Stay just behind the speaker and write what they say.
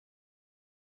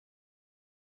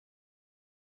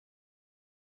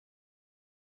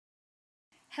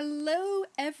Hello,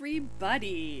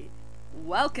 everybody.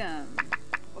 Welcome.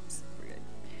 Whoops, we're good.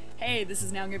 Hey, this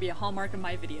is now going to be a hallmark of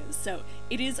my videos. So,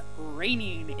 it is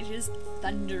raining, it is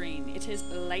thundering, it is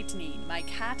lightning. My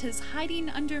cat is hiding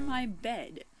under my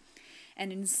bed.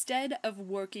 And instead of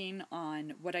working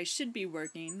on what I should be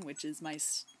working, which is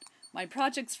my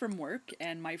projects from work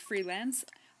and my freelance,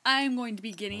 I'm going to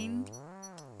be getting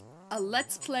a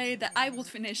Let's Play that I will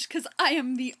finish because I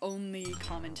am the only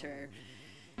commenter.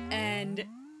 And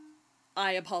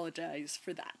I apologize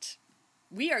for that.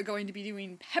 We are going to be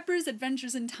doing Pepper's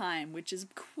Adventures in Time, which is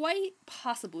quite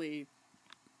possibly...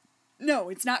 No,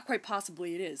 it's not quite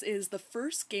possibly, it is. It is the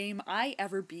first game I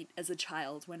ever beat as a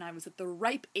child when I was at the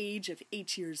ripe age of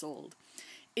 8 years old.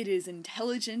 It is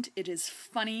intelligent, it is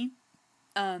funny.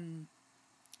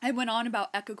 I went on about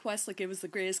Echo Quest like it was the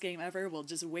greatest game ever. Well,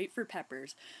 just wait for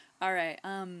Pepper's. Alright,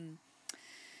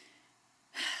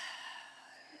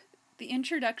 the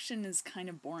introduction is kind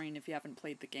of boring if you haven't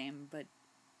played the game, but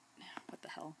what the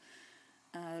hell.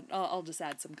 I'll just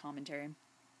add some commentary.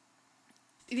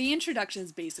 The introduction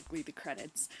is basically the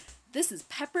credits. This is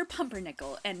Pepper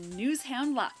Pumpernickel and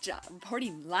Newshound Lockjaw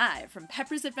reporting live from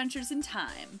Pepper's Adventures in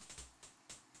Time.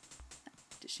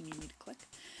 Does she need me to click?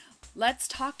 Let's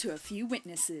talk to a few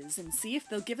witnesses and see if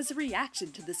they'll give us a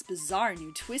reaction to this bizarre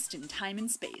new twist in time and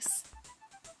space.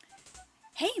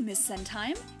 Hey, Miss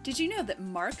Sentime, did you know that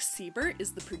Mark Siebert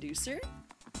is the producer?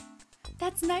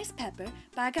 That's nice, Pepper,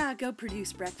 but I gotta go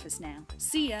produce breakfast now.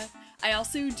 See ya. I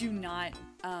also do not,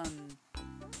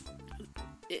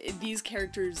 these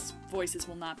characters' voices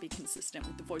will not be consistent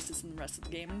with the voices in the rest of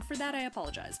the game, and for that I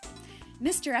apologize.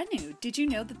 Mr. Anu, did you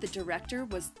know that the director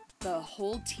was the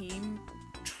whole Team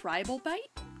Tribal Bite?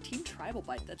 Team Tribal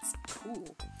Bite, that's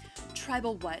cool.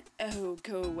 Tribal what? Oh,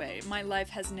 go away. My life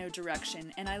has no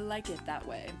direction, and I like it that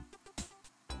way.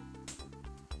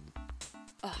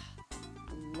 Ugh,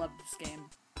 love this game.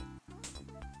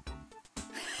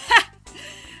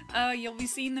 Oh, you'll be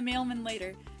seeing the mailman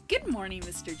later. Good morning,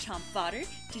 Mr. Chomp Fodder.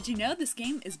 Did you know this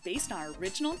game is based on an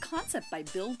original concept by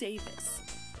Bill Davis?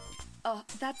 Oh,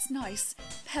 that's nice.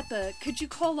 Pepper, could you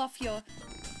call off your...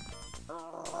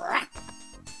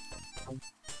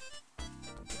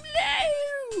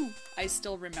 No! I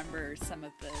still remember some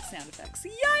of the sound effects.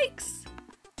 Yikes!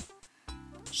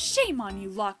 Shame on you,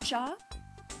 Lockjaw!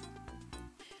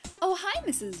 Oh, hi,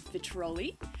 Mrs.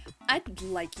 Vitroli. I'd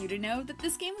like you to know that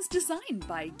this game was designed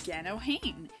by Gano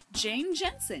Hain, Jane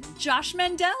Jensen, Josh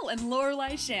Mandel, and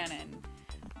Lorelei Shannon.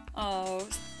 Oh,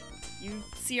 you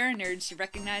Sierra nerds should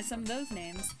recognize some of those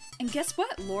names. And guess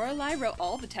what? Lorelei wrote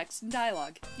all the text and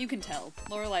dialogue. You can tell.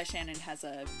 Lorelei Shannon has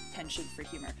a penchant for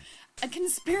humor. A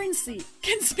conspiracy!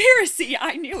 Conspiracy!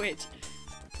 I knew it!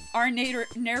 Our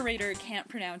narrator can't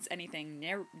pronounce anything.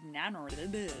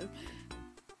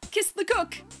 Kiss the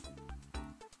cook!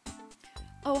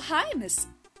 Oh, hi,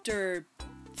 Mr.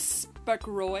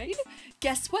 Spuckroyd.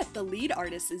 Guess what? The lead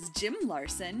artist is Jim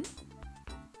Larson.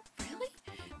 Really?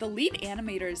 The lead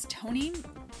animator is Tony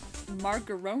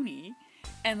Margaroni.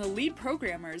 And the lead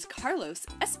programmer is Carlos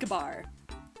Escobar.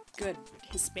 Good.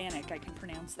 Hispanic, I can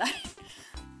pronounce that.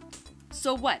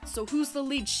 So what? So who's the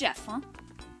lead chef, huh?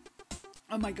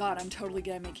 Oh my god, I'm totally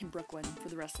gonna make him Brooklyn for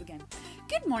the rest of the game.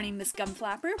 Good morning, Miss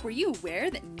Gumflapper. Were you aware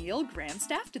that Neil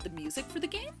Grandstaff did the music for the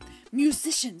game?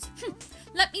 Musicians!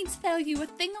 Let me tell you a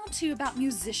thing or two about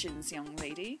musicians, young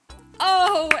lady.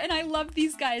 Oh, and I love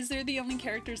these guys. They're the only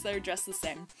characters that are dressed the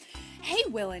same. Hey,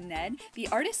 Will and Ned. The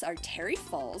artists are Terry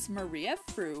Falls, Maria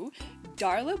Frew,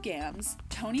 Darlo Gams,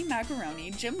 Tony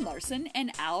Magaroni, Jim Larson,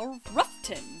 and Al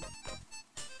Ruffton.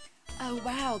 Oh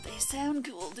wow, they sound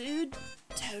cool, dude.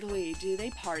 Totally. Do they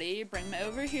party? Bring them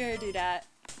over here, do that.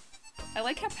 I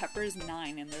like how Pepper's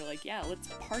 9 and they're like, yeah, let's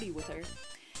party with her.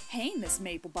 Hey, Miss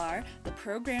Maplebar. The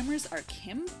programmers are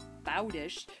Kim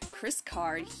Bowdish, Chris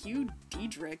Card, Hugh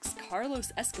Diedrichs,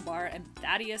 Carlos Escobar, and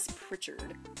Thaddeus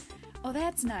Pritchard. Oh,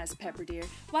 that's nice, Pepper dear.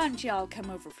 Why don't y'all come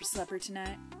over for supper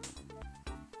tonight?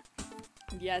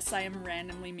 Yes, I am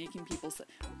randomly making people say...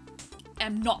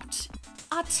 Am not.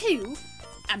 R2?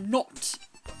 Am not.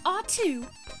 R2?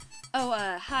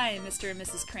 Oh, hi, Mr. and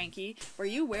Mrs. Cranky. Were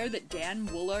you aware that Dan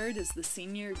Woolard is the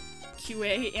senior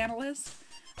QA analyst?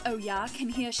 Oh yeah, can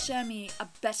he assure me a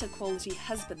better quality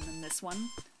husband than this one?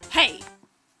 Hey!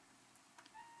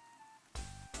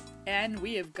 And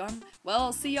we have gone...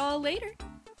 Well, see y'all later.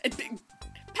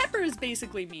 Pepper is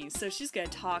basically me, so she's gonna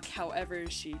talk however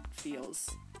she feels.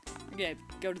 We're gonna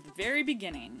go to the very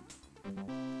beginning.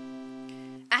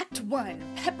 Act 1,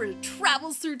 Pepper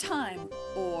travels through time,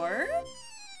 or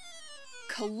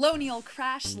Colonial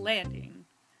Crash Landing,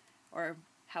 or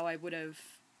how I would have,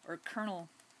 or Colonel,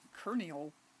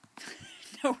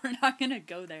 No, we're not gonna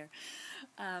go there.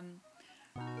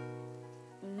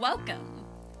 Welcome.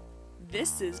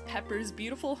 This is Pepper's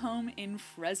beautiful home in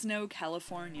Fresno,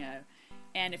 California.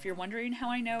 And if you're wondering how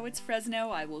I know it's Fresno,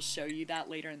 I will show you that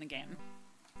later in the game.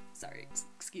 Sorry,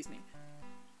 excuse me.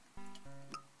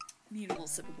 Need a little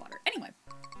sip of water. Anyway,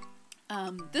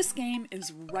 this game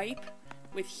is ripe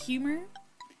with humor,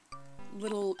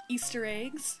 little Easter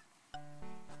eggs.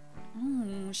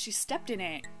 She stepped in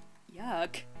it.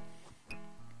 Yuck.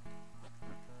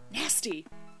 Nasty.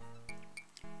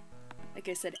 Like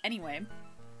I said, anyway.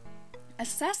 A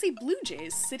sassy blue jay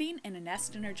is sitting in a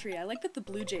nest in her tree. I like that the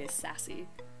blue jay is sassy.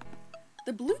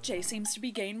 The blue jay seems to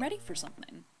be getting ready for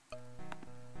something.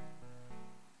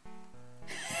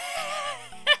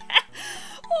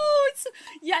 Oh,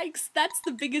 yikes, that's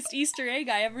the biggest Easter egg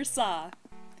I ever saw.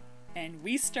 And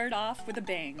we start off with a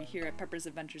bang here at Pepper's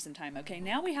Adventures in Time. Okay,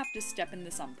 now we have to step in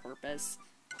this on purpose.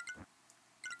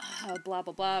 Blah,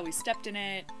 blah, blah. We stepped in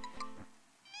it.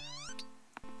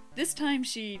 This time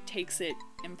she takes it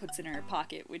and puts it in her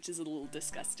pocket, which is a little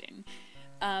disgusting.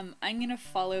 I'm gonna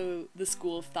follow the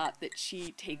school of thought that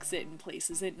she takes it and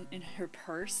places it in her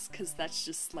purse, because that's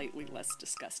just slightly less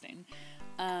disgusting.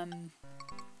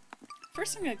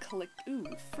 First I'm gonna collect... Ooh,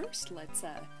 first let's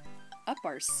up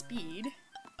our speed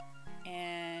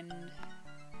and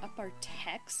up our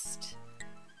text.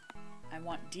 I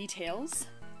want details.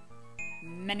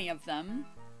 Many of them.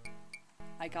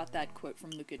 I got that quote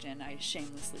from Lucagen. I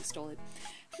shamelessly stole it.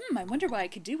 I wonder what I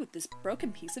could do with this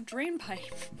broken piece of drain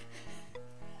pipe.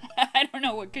 I don't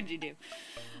know, what could you do?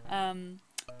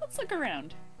 Let's look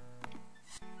around.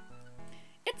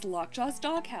 It's Lockjaw's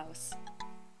doghouse.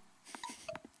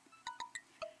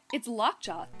 It's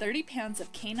Lockjaw, 30 pounds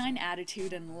of canine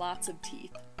attitude and lots of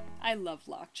teeth. I love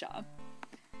Lockjaw.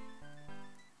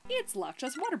 It's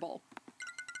Lockjaw's water bowl.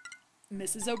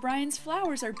 Mrs. O'Brien's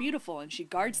flowers are beautiful and she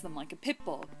guards them like a pit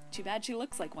bull. Too bad she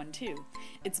looks like one too.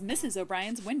 It's Mrs.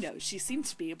 O'Brien's window. She seems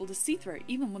to be able to see through it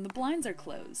even when the blinds are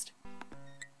closed.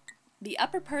 The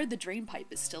upper part of the drain pipe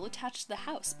is still attached to the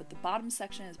house, but the bottom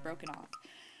section is broken off.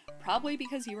 Probably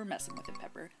because you were messing with it,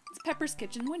 Pepper. It's Pepper's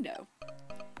kitchen window.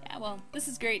 Yeah, well, this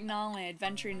is great and all, and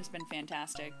adventuring has been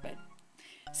fantastic, but...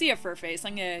 See ya, Furface.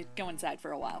 I'm gonna go inside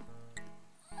for a while.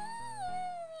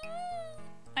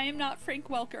 I am not Frank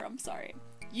Welker, I'm sorry.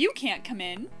 You can't come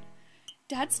in!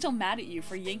 Dad's still mad at you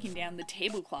for yanking down the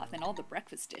tablecloth and all the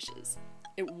breakfast dishes.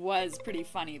 It was pretty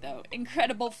funny, though.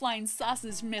 Incredible flying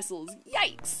sausage missiles.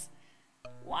 Yikes!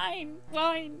 Wine,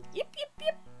 wine, yip, yip,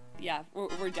 yip. Yeah,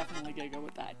 we're definitely gonna go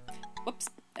with that. Whoops.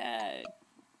 I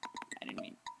didn't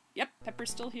mean... Yep,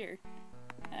 Pepper's still here.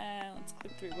 Let's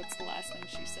click through. What's the last thing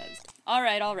she says?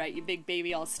 Alright, you big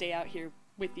baby. I'll stay out here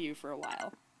with you for a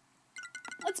while.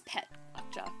 Let's pet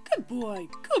Lockjaw. Good boy,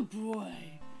 good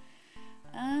boy.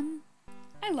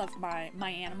 I love my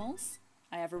animals.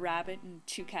 I have a rabbit and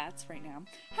 2 cats right now.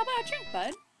 How about a drink,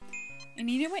 bud? And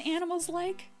you know what animals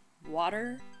like?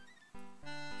 Water.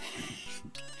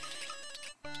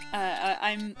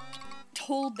 I'm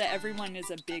told that everyone is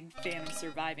a big fan of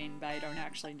surviving, but I don't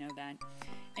actually know that.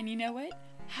 And you know what?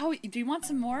 Do you want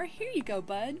some more? Here you go,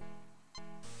 bud.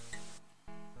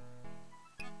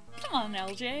 Come on,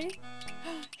 LJ.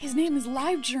 His name is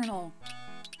LiveJournal.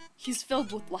 He's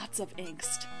filled with lots of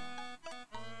angst.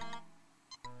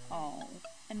 Oh,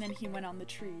 and then he went on the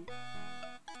tree.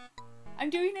 I'm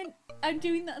doing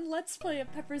the Let's Play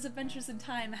of Pepper's Adventures in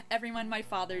Time. Everyone, my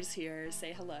father's here.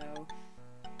 Say hello. Hello.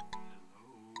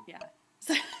 Yeah.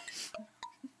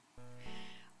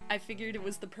 I figured it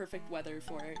was the perfect weather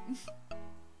for it.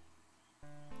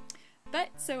 But,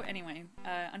 so anyway,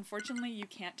 unfortunately you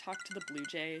can't talk to the blue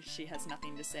jay. She has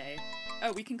nothing to say.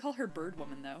 Oh, we can call her Bird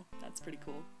Woman, though. That's pretty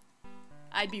cool.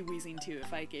 I'd be wheezing, too,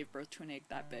 if I gave birth to an egg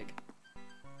that big.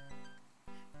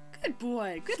 Good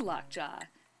boy. Good Lockjaw.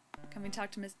 Can we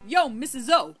talk to Yo, Mrs.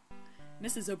 O!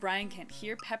 Mrs. O'Brien can't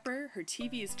hear Pepper. Her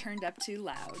TV is turned up too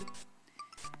loud.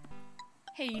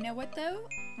 Hey, you know what, though?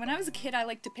 When I was a kid, I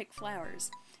liked to pick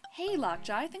flowers. Hey,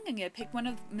 Lockjaw, I think I'm gonna pick one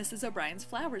of Mrs. O'Brien's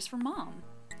flowers for Mom.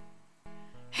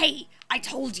 Hey, I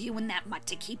told you and that mutt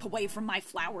to keep away from my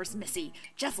flowers, Missy.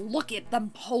 Just look at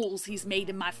them holes he's made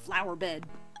in my flower bed.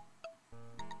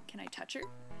 Can I touch her?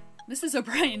 Mrs.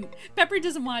 O'Brien. Pepper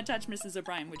doesn't want to touch Mrs.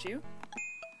 O'Brien, would you?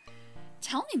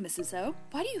 Tell me, Mrs. O,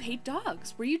 why do you hate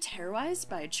dogs? Were you terrorized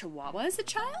by a chihuahua as a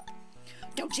child?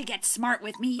 Don't you get smart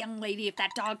with me, young lady. If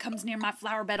that dog comes near my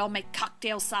flower bed, I'll make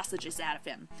cocktail sausages out of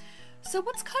him. So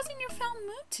what's causing your foul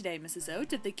mood today, Mrs. O?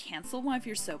 Did they cancel one of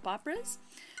your soap operas?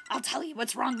 I'll tell you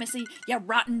what's wrong, Missy. Your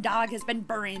rotten dog has been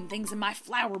burying things in my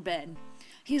flower bed.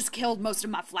 He's killed most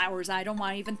of my flowers. I don't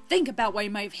want to even think about what he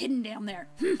might have hidden down there.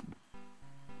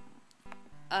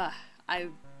 I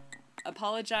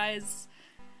apologize.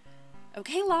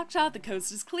 Okay, Lockjaw, the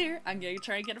coast is clear. I'm gonna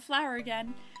try and get a flower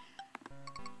again.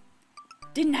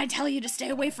 Didn't I tell you to stay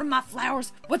away from my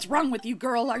flowers? What's wrong with you,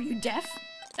 girl? Are you deaf?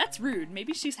 That's rude.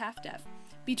 Maybe she's half deaf.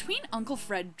 Between Uncle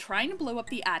Fred trying to blow up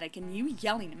the attic and you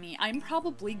yelling at me, I'm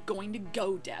probably going to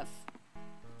go deaf.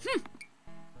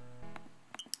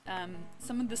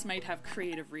 Some of this might have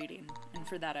creative reading, and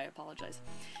for that I apologize.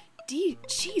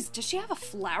 Jeez, does she have a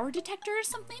flower detector or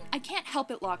something? I can't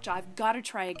help it, Lockjaw. I've got to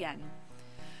try again.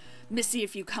 Missy,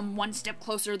 if you come one step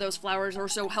closer to those flowers, or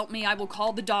so help me, I will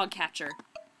call the dog catcher.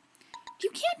 You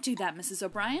can't do that, Mrs.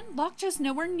 O'Brien. Lockjaw's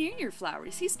nowhere near your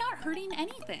flowers. He's not hurting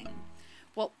anything.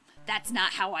 Well, that's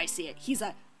not how I see it. He's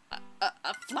a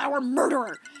flower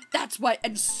murderer. That's what,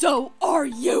 and so are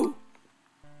you.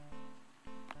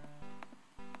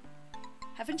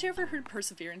 Haven't you ever heard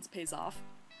perseverance pays off?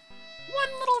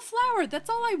 One little flower, that's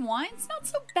all I want. It's not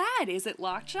so bad, is it,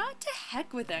 Lockjaw? To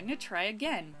heck with it, I'm gonna try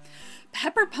again.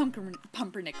 Pepper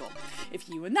Pumpernickel, if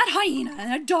you and that hyena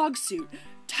in a dog suit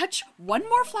touch one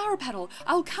more flower petal,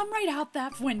 I'll come right out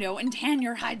that window and tan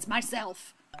your hides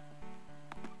myself.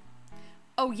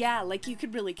 Oh yeah, like you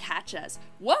could really catch us.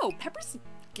 Whoa, Pepper's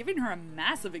giving her a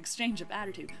massive exchange of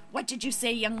attitude. What did you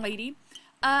say, young lady?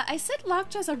 I said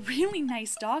Lockjaw's a really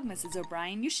nice dog, Mrs.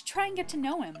 O'Brien. You should try and get to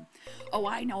know him. Oh,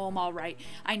 I know him all right.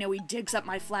 I know he digs up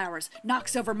my flowers,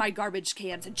 knocks over my garbage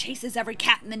cans, and chases every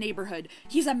cat in the neighborhood.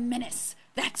 He's a menace,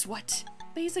 that's what.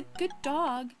 But he's a good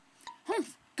dog.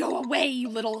 Humph, go away, you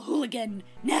little hooligan,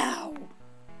 now!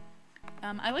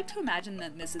 I like to imagine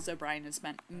that Mrs. O'Brien has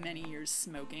spent many years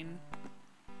smoking.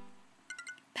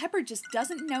 Pepper just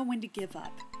doesn't know when to give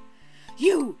up.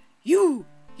 You!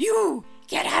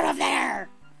 Get out of there!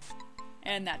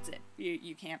 And that's it.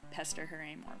 You can't pester her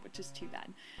anymore, which is too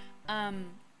bad.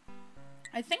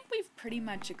 I think we've pretty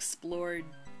much explored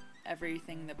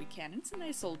everything that we can. It's a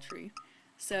nice old tree.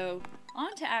 So,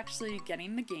 on to actually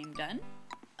getting the game done.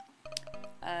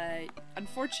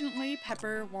 Unfortunately,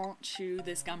 Pepper won't chew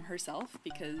this gum herself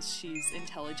because she's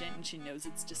intelligent and she knows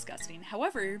it's disgusting.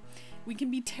 However, we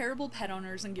can be terrible pet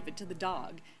owners and give it to the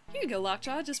dog. Here you go,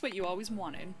 Lockjaw, just what you always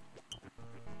wanted.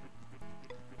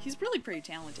 He's really pretty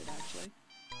talented, actually.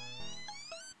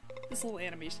 This little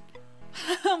animation.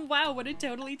 Wow, what a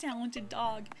totally talented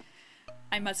dog.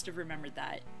 I must have remembered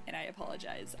that, and I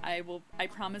apologize. I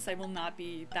promise I will not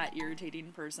be that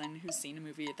irritating person who's seen a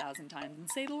movie 1,000 times and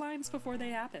say the lines before they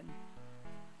happen.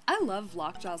 I love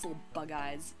Lockjaw's little bug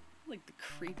eyes. Like the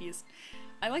creepiest.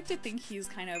 I like to think he's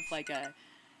kind of like a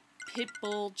pit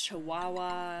bull,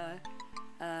 chihuahua,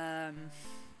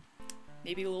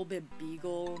 maybe a little bit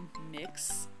beagle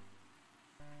mix.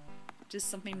 Just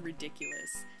something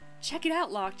ridiculous. Check it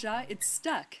out, Lockjaw. It's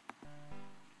stuck.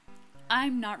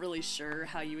 I'm not really sure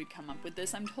how you would come up with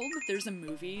this. I'm told that there's a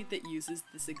movie that uses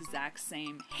this exact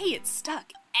same, hey, it's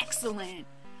stuck. Excellent.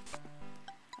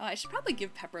 I should probably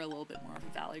give Pepper a little bit more of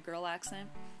a Valley Girl accent.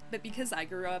 But because I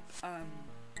grew up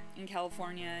in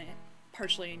California,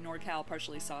 partially NorCal,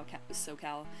 partially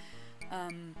SoCal,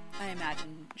 I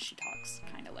imagine she talks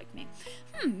kind of like me.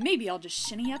 Maybe I'll just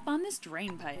shinny up on this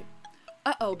drain pipe.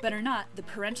 Uh-oh, better not. The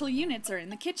parental units are in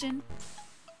the kitchen.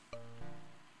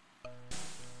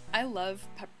 I love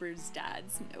Pepper's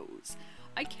dad's nose.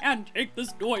 I can't take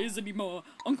this noise anymore.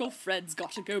 Uncle Fred's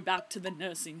got to go back to the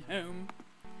nursing home.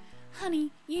 Honey,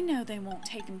 you know they won't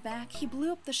take him back. He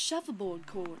blew up the shuffleboard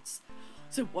courts.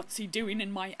 So what's he doing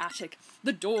in my attic?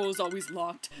 The door's always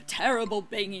locked. Terrible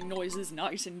banging noises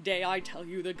night and day. I tell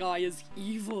you, the guy is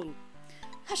evil.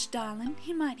 Hush, darling.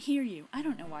 He might hear you. I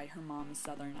don't know why her mom is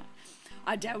Southern.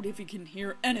 I doubt if he can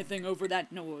hear anything over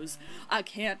that noise. I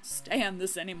can't stand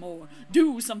this anymore.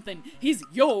 Do something. He's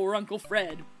your Uncle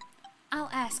Fred. I'll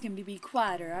ask him to be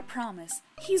quieter, I promise.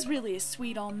 He's really a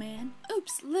sweet old man.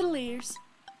 Oops, little ears.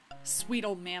 Sweet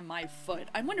old man, my foot.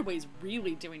 I wonder what he's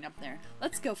really doing up there.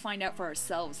 Let's go find out for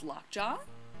ourselves, Lockjaw.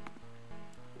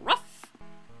 Ruff!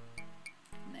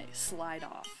 And they slide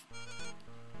off.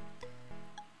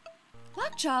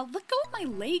 Lockjaw, let go of my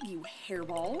leg, you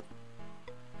hairball.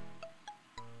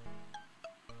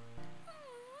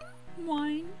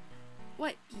 Wine.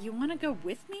 What, you want to go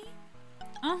with me?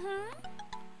 Uh-huh.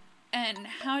 And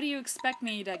how do you expect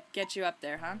me to get you up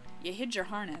there, huh? You hid your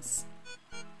harness.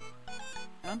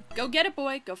 Well, go get it,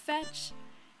 boy. Go fetch.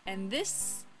 And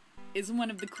this is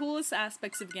one of the coolest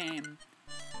aspects of game.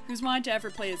 Who's wanted to ever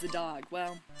play as a dog?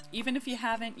 Well, even if you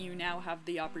haven't, you now have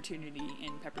the opportunity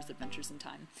in Pepper's Adventures in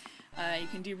Time. You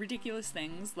can do ridiculous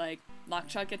things, like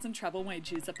Lockjaw gets in trouble when he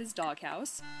chews up his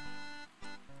doghouse.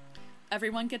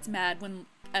 Everyone gets mad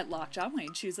at Lockjaw when he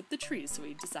chews up the trees, so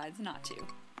he decides not to.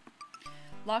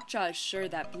 Lockjaw is sure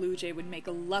that Blue Jay would make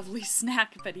a lovely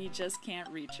snack, but he just can't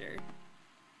reach her.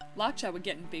 Lockjaw would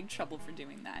get in big trouble for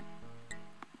doing that.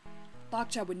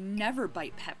 Lockjaw would never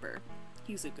bite Pepper.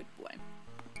 He's a good boy.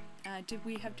 Did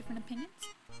we have different opinions?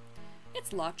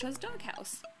 It's Lockjaw's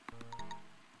doghouse.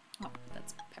 Oh,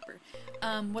 that's Pepper.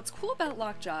 What's cool about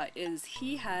Lockjaw is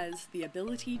he has the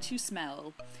ability to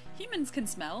smell. Humans can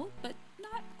smell, but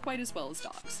not quite as well as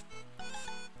dogs.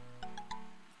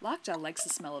 Lockjaw likes the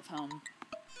smell of home.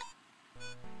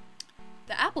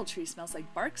 The apple tree smells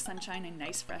like bark, sunshine, and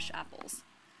nice fresh apples.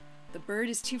 The bird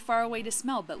is too far away to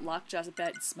smell, but Lockjaw's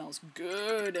bed smells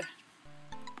good.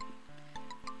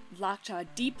 Lockjaw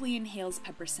deeply inhales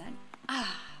pepper scent.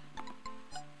 Ah.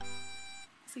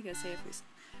 What's he gonna say if we...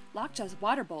 Lockjaw's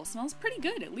water bowl smells pretty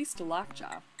good, at least to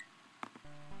Lockjaw.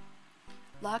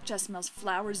 Lockjaw smells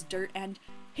flowers, dirt, and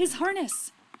his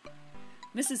harness.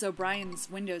 Mrs. O'Brien's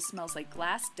window smells like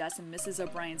glass, dust, and Mrs.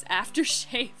 O'Brien's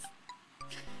aftershave.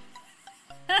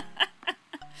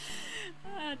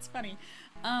 That's funny.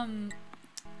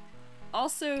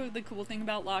 Also, the cool thing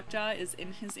about Lockjaw is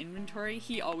in his inventory,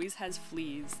 he always has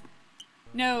fleas.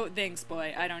 No, thanks,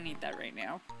 boy. I don't need that right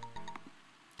now.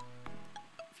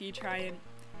 If you try and...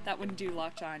 That wouldn't do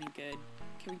Lockjaw any good.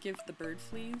 Can we give the bird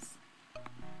fleas?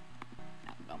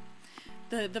 No, well.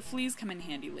 The fleas come in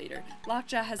handy later.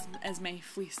 Lockjaw has as many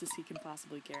fleas as he can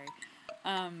possibly carry.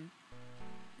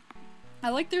 I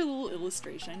like their little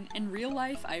illustration. In real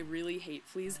life, I really hate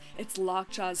fleas. It's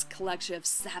Lockjaw's collection of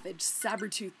savage,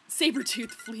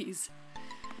 saber-toothed fleas.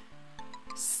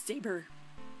 Saber.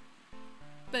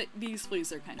 But these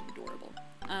fleas are kind of adorable.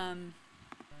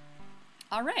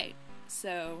 Alright,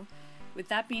 so with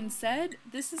that being said,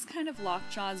 this is kind of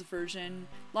Lockjaw's version.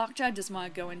 Lockjaw doesn't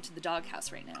want to go into the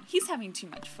doghouse right now. He's having too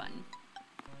much fun.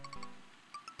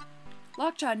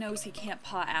 Lockjaw knows he can't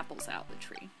paw apples out of the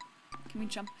tree. Can we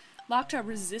jump? Lockjaw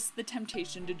resists the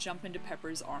temptation to jump into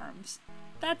Pepper's arms.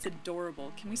 That's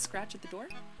adorable. Can we scratch at the door?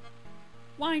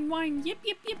 Whine, whine, yip,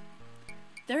 yip, yip.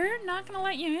 They're not gonna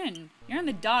let you in. You're in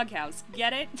the doghouse.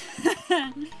 Get it?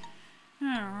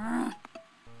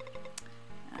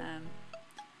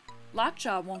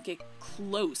 Lockjaw won't get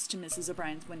close to Mrs.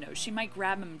 O'Brien's window. She might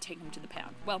grab him and take him to the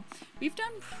pound. Well, we've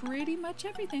done pretty much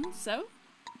everything, so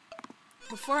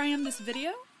before I end this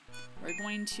video, we're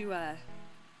going to,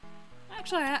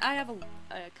 actually, I have a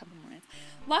couple more minutes.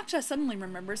 Lockjaw suddenly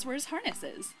remembers where his harness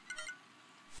is.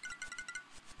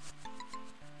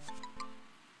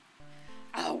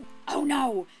 Oh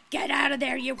no! Get out of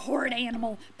there, you horrid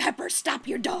animal! Pepper, stop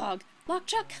your dog!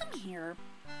 Lockjaw, come here.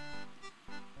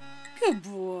 Good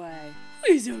boy.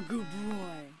 He's a good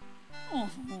boy. Oh,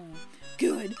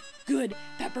 good, good.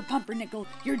 Pepper Pumpernickel,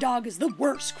 your dog is the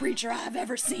worst creature I've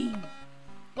ever seen.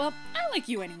 Well, I like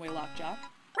you anyway, Lockjaw.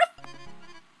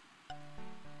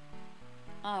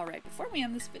 Alright, before we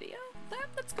end this video,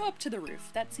 let's go up to the roof.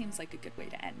 That seems like a good way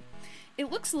to end. It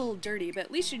looks a little dirty, but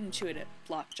at least you didn't chew it up,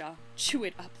 Lockjaw. Chew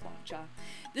it up, Lockjaw.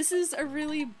 This is a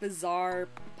really bizarre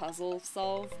puzzle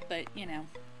solve, but, you know.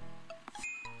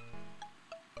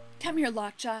 Come here,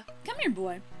 Lockjaw. Come here,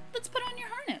 boy. Let's put on your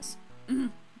harness.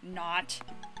 Not.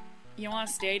 You want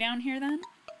to stay down here, then?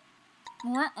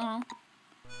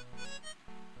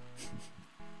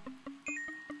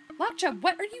 Lockjaw,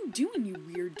 what are you doing, you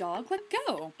weird dog? Let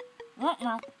go.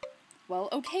 Well,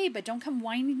 okay, but don't come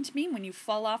whining to me when you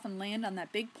fall off and land on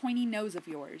that big pointy nose of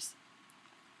yours.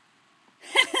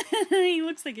 He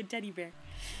looks like a teddy bear.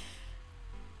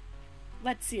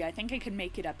 Let's see, I think I could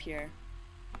make it up here.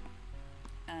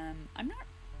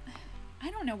 I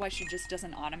don't know why she just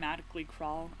doesn't automatically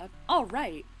crawl up. Oh,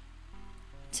 right.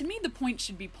 To me, the point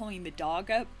should be pulling the dog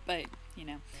up, but, you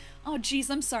know. Oh, geez,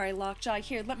 I'm sorry, Lockjaw.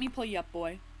 Here, let me pull you up,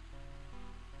 boy.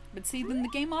 But see, then the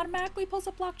game automatically pulls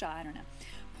up Lockjaw. I don't know.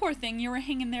 Poor thing, you were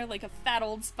hanging there like a fat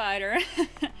old spider.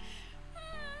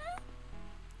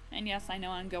 And yes, I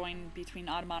know I'm going between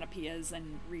automatopoeias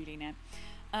and reading it.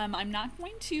 I'm not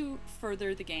going to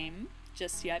further the game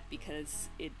just yet because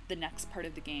the next part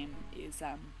of the game is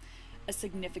a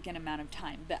significant amount of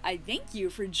time. But I thank you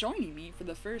for joining me for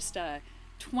the first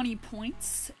 20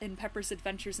 points in Pepper's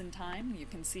Adventures in Time. You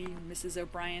can see Mrs.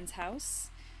 O'Brien's house.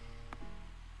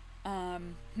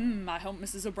 I hope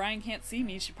Mrs. O'Brien can't see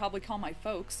me. She'd probably call my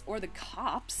folks or the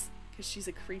cops because she's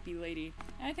a creepy lady.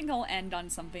 And I think I'll end on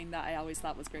something that I always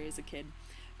thought was great as a kid.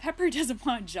 Pepper doesn't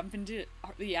want to jump into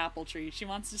the apple tree. She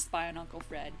wants to spy on Uncle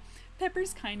Fred.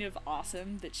 Pepper's kind of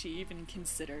awesome that she even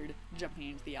considered jumping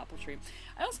into the apple tree.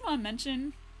 I also want to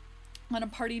mention, on a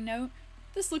party note,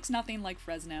 this looks nothing like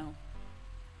Fresno.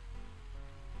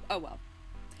 Oh well.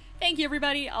 Thank you,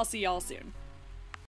 everybody. I'll see y'all soon.